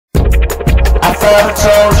I thought I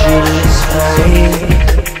told you this, man.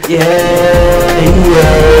 Yeah.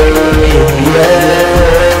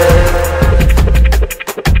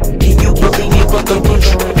 Can you believe me? But the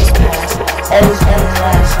picture in this past always been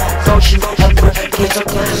last. Don't you ever get your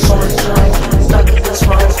glass on the time? Stuck in this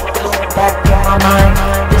rhyme, back in my mind.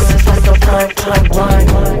 This is like a time blind.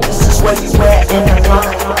 This is where you at in the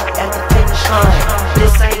line, at the finish line.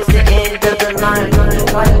 This ain't the end of the line.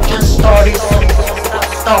 Life just started, so stop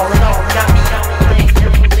stalling. Got me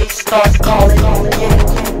police start calling. Yeah,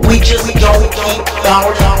 we just gon' keep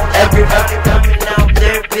going. Everybody coming out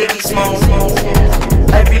there, Biggie Smalls.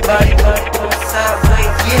 Everybody going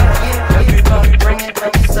sideways, yeah. Everybody bringing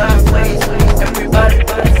them sideways. Everybody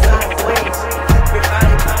going sideways.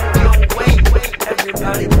 Everybody going your way.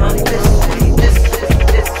 Everybody going this way,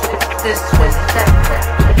 that.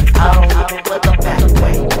 I don't even look the back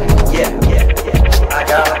way. Yeah. I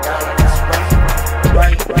got it.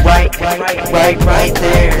 Right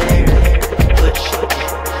there. Put your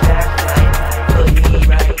back right. Put me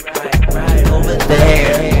right over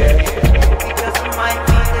there. Because I might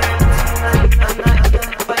be there tonight. I'm not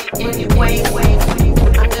gonna fight anyway.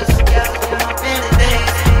 I'm just scared of my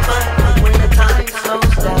days. But when the time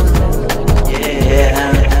slows down,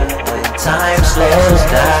 yeah, when time slows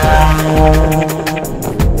down,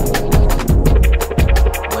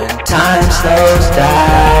 when time slows down.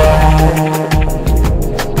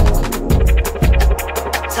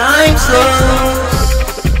 Time slows,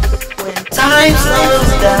 when time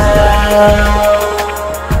slows down.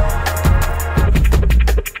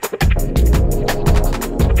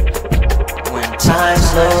 When time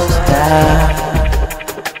slows down.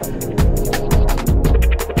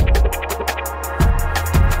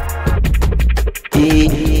 You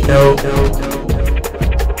know,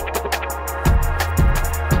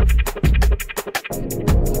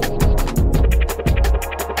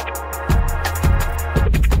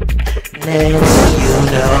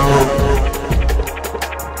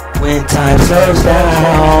 when time slows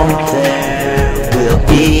down, there will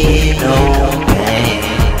be